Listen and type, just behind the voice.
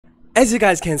As you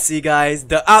guys can see, guys,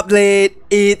 the update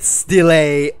it's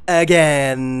delayed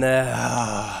again.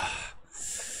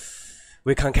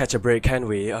 We can't catch a break, can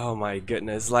we? Oh my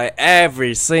goodness, like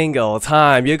every single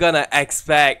time you're gonna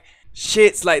expect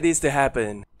shits like this to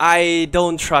happen. I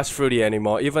don't trust Fruity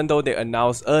anymore, even though they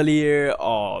announced earlier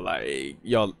or like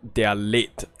they are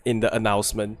late in the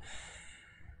announcement.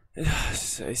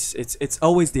 It's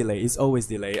always delayed. It's always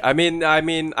delayed. I mean,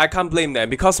 I can't blame them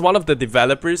because one of the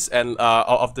developers and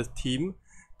of the team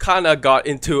kind of got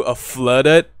into a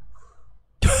flooded.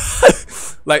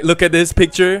 Like, look at this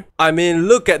picture. I mean,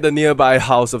 look at the nearby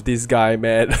house of this guy,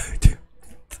 man.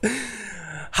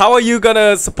 How are you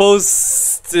gonna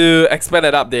supposed to expect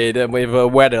an update with a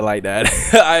weather like that?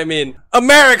 I mean,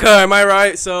 America, am I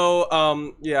right? So,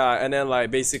 yeah, and then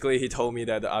like basically he told me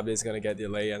that the update is gonna get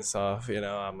delayed and stuff. You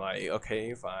know, I'm like,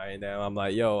 okay, fine. Then I'm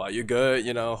like, yo, are you good?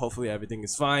 You know, hopefully everything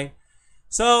is fine.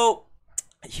 So,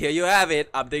 here you have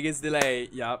it. Update is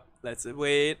delayed. Yup. Let's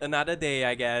wait another day,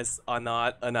 I guess, or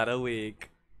not another week.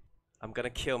 I'm gonna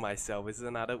kill myself. If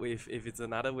it's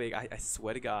another week, I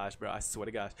swear to gosh, bro. I swear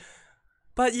to gosh.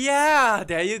 But yeah,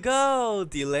 there you go.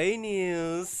 Delay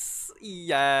news.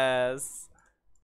 Yes.